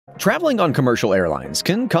Traveling on commercial airlines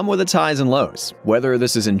can come with its highs and lows, whether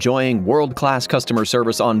this is enjoying world-class customer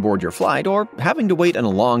service on board your flight or having to wait in a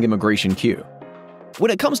long immigration queue.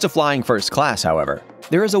 When it comes to flying first class, however,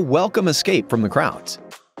 there is a welcome escape from the crowds.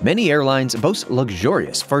 Many airlines boast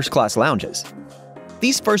luxurious first-class lounges.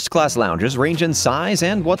 These first-class lounges range in size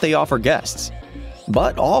and what they offer guests,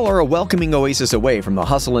 but all are a welcoming oasis away from the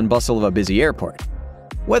hustle and bustle of a busy airport.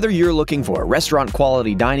 Whether you're looking for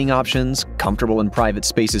restaurant-quality dining options, comfortable and private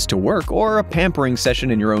spaces to work, or a pampering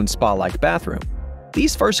session in your own spa-like bathroom,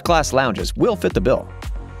 these first-class lounges will fit the bill.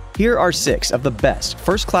 Here are 6 of the best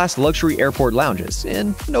first-class luxury airport lounges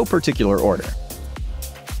in no particular order.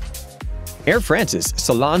 Air France's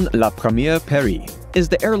Salon La Première Paris is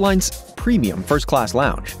the airline's premium first-class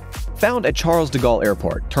lounge, found at Charles de Gaulle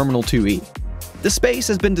Airport, Terminal 2E. The space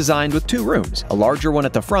has been designed with 2 rooms, a larger one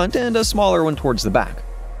at the front and a smaller one towards the back.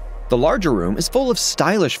 The larger room is full of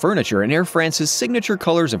stylish furniture in Air France's signature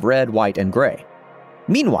colors of red, white, and gray.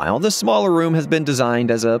 Meanwhile, the smaller room has been designed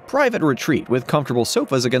as a private retreat with comfortable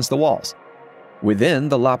sofas against the walls. Within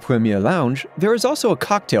the La Première Lounge, there is also a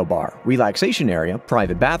cocktail bar, relaxation area,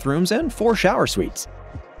 private bathrooms, and 4 shower suites.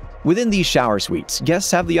 Within these shower suites,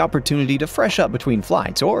 guests have the opportunity to fresh up between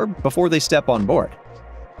flights or before they step on board.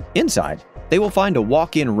 Inside, they will find a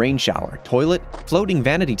walk-in rain shower, toilet, floating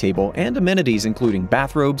vanity table, and amenities including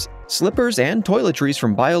bathrobes, slippers, and toiletries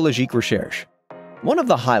from Biologique Recherche. One of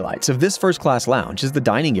the highlights of this first-class lounge is the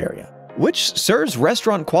dining area, which serves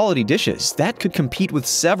restaurant-quality dishes that could compete with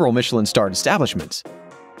several Michelin-starred establishments.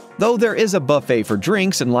 Though there is a buffet for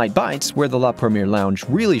drinks and light bites, where the La Première Lounge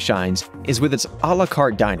really shines is with its a la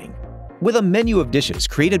carte dining, with a menu of dishes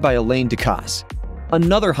created by Alain Ducasse.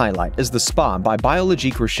 Another highlight is the spa by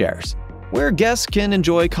Biologique Recherche, where guests can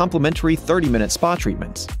enjoy complimentary 30-minute spa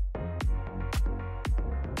treatments.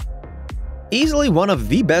 Easily one of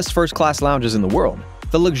the best first-class lounges in the world,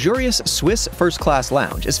 the luxurious Swiss first-class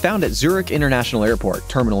lounge is found at Zurich International Airport,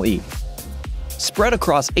 Terminal E. Spread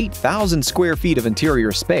across 8,000 square feet of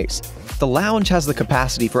interior space, the lounge has the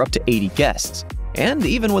capacity for up to 80 guests. And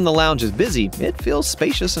even when the lounge is busy, it feels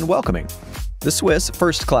spacious and welcoming. The Swiss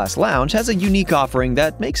first-class lounge has a unique offering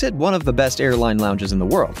that makes it one of the best airline lounges in the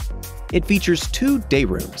world. It features 2 day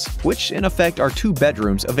rooms, which in effect are 2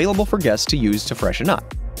 bedrooms available for guests to use to freshen up.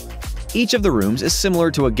 Each of the rooms is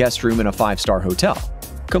similar to a guest room in a 5-star hotel,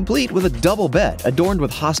 complete with a double bed adorned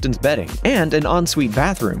with Hostens bedding and an ensuite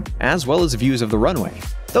bathroom, as well as views of the runway.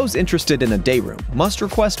 Those interested in a day room must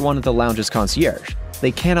request one at the lounge's concierge.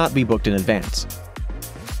 They cannot be booked in advance.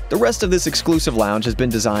 The rest of this exclusive lounge has been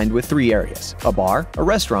designed with 3 areas: a bar, a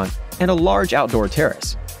restaurant, and a large outdoor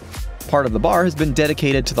terrace. Part of the bar has been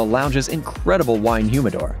dedicated to the lounge's incredible wine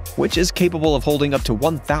humidor, which is capable of holding up to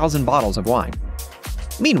 1,000 bottles of wine.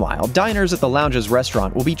 Meanwhile, diners at the lounge's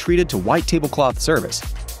restaurant will be treated to white tablecloth service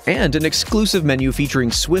and an exclusive menu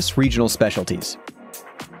featuring Swiss regional specialties.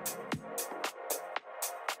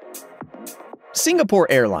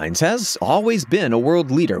 Singapore Airlines has always been a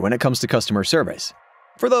world leader when it comes to customer service.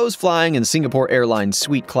 For those flying in Singapore Airlines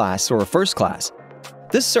Suite Class or First Class,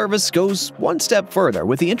 this service goes one step further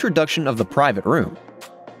with the introduction of the private room,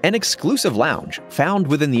 an exclusive lounge found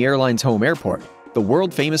within the airline's home airport, the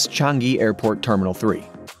world-famous Changi Airport Terminal 3.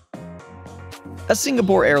 A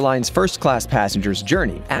Singapore Airlines first-class passenger's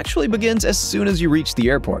journey actually begins as soon as you reach the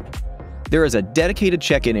airport. There is a dedicated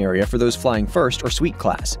check-in area for those flying first or suite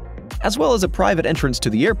class, as well as a private entrance to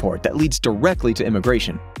the airport that leads directly to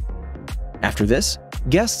immigration. After this,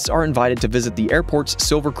 guests are invited to visit the airport's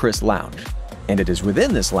Silver Chris Lounge, and it is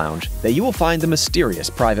within this lounge that you will find the mysterious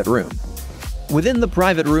private room. Within the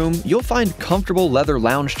private room, you'll find comfortable leather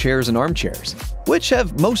lounge chairs and armchairs, which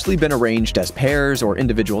have mostly been arranged as pairs or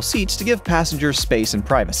individual seats to give passengers space and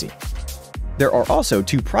privacy. There are also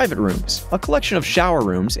 2 private rooms, a collection of shower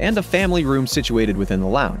rooms, and a family room situated within the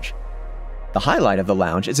lounge. The highlight of the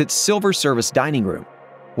lounge is its silver service dining room,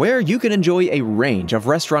 where you can enjoy a range of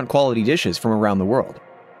restaurant-quality dishes from around the world.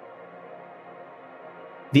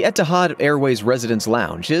 The Etihad Airways Residence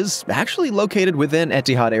Lounge is actually located within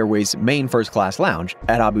Etihad Airways' main first-class lounge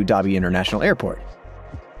at Abu Dhabi International Airport.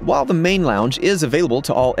 While the main lounge is available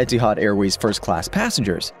to all Etihad Airways first-class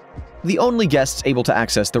passengers, the only guests able to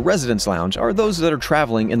access the Residence Lounge are those that are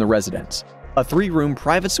traveling in the Residence, a 3-room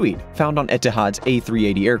private suite found on Etihad's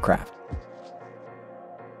A380 aircraft.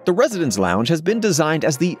 The Residence Lounge has been designed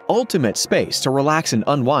as the ultimate space to relax and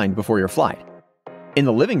unwind before your flight. In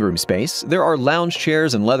the living room space, there are lounge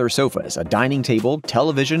chairs and leather sofas, a dining table,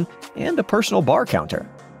 television, and a personal bar counter.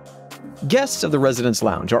 Guests of the Residence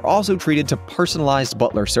Lounge are also treated to personalized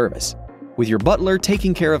butler service, with your butler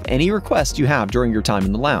taking care of any requests you have during your time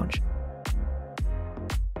in the lounge.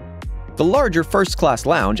 The larger first-class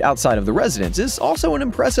lounge outside of the residence is also an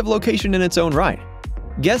impressive location in its own right.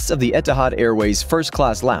 Guests of the Etihad Airways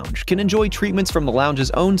first-class lounge can enjoy treatments from the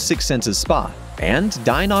lounge's own Six Senses spa and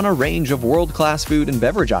dine on a range of world-class food and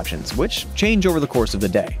beverage options, which change over the course of the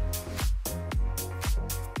day.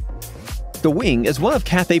 The Wing is one of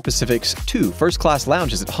Cathay Pacific's 2 first-class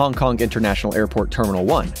lounges at Hong Kong International Airport Terminal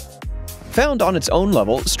 1. Found on its own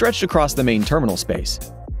level stretched across the main terminal space.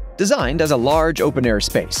 Designed as a large open-air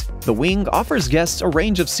space, The Wing offers guests a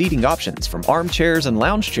range of seating options from armchairs and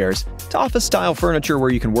lounge chairs to office-style furniture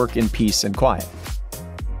where you can work in peace and quiet.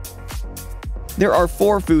 There are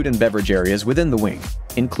 4 food and beverage areas within The Wing,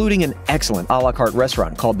 including an excellent a la carte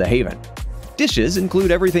restaurant called The Haven. Dishes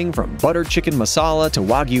include everything from butter chicken masala to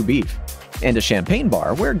Wagyu beef, and a champagne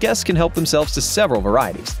bar where guests can help themselves to several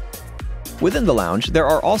varieties. Within the lounge, there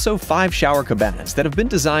are also 5 shower cabanas that have been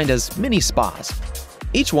designed as mini spas.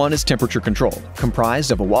 Each one is temperature-controlled,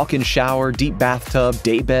 comprised of a walk-in shower, deep bathtub,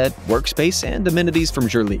 daybed, workspace, and amenities from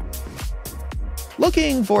Zhili.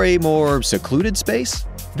 Looking for a more secluded space?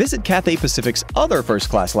 Visit Cathay Pacific's other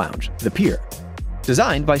first-class lounge, The Pier.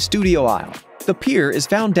 Designed by Studio Isle, The Pier is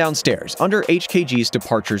found downstairs under HKG's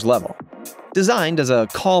departures level. Designed as a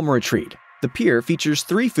calm retreat, The Pier features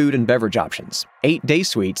 3 food and beverage options, 8 day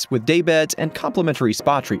suites with daybeds and complimentary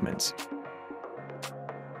spa treatments.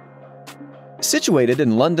 Situated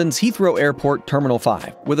in London's Heathrow Airport Terminal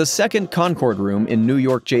 5, with a second Concorde room in New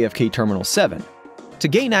York JFK Terminal 7. To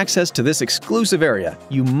gain access to this exclusive area,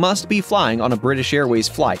 you must be flying on a British Airways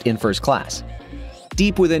flight in first class.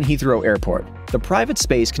 Deep within Heathrow Airport, the private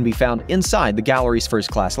space can be found inside the gallery's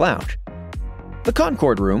first-class lounge. The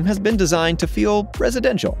Concorde room has been designed to feel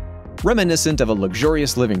residential, reminiscent of a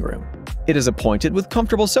luxurious living room. It is appointed with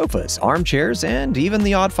comfortable sofas, armchairs, and even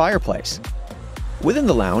the odd fireplace. Within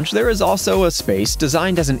the lounge, there is also a space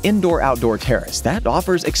designed as an indoor-outdoor terrace that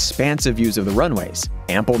offers expansive views of the runways,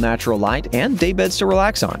 ample natural light, and daybeds to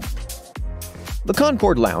relax on. The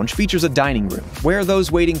Concorde Lounge features a dining room where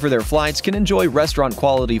those waiting for their flights can enjoy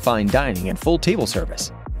restaurant-quality fine dining and full table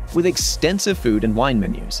service, with extensive food and wine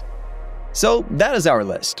menus. So that is our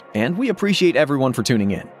list, and we appreciate everyone for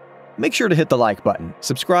tuning in. Make sure to hit the like button,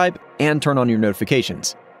 subscribe, and turn on your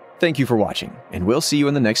notifications. Thank you for watching, and we'll see you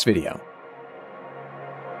in the next video.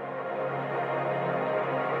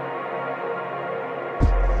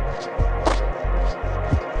 You